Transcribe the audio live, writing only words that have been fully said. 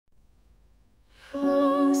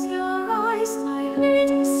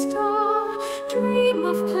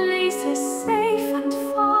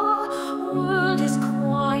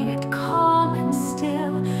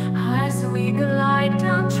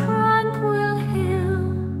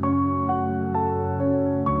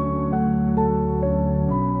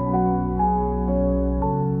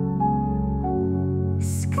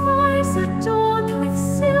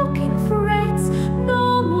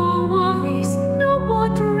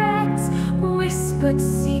whispered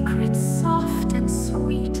secrets soft and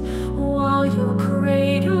sweet, while you're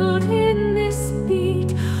cradled in this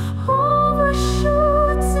beat.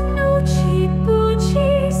 Overshoot Snoochie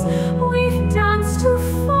Boochies, we've danced to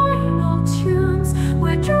final tunes.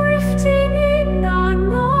 We're drifting in our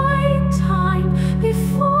night time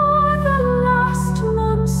before the last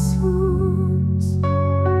monsoons.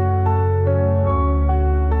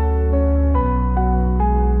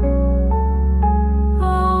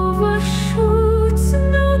 Overshoot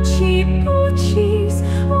Snoochie Boochies,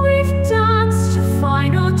 we've danced to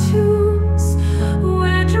final tunes.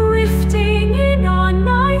 We're drifting in our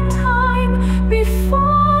night time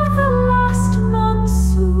before the last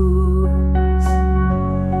monsoons.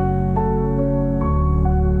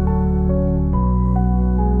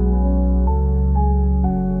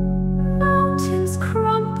 Mountains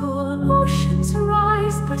crumble, oceans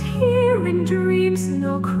rise, but here in dreams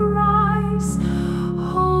no cries.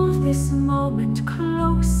 Hold this moment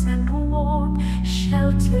close and warm,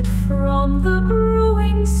 sheltered from the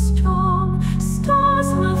brewing storm.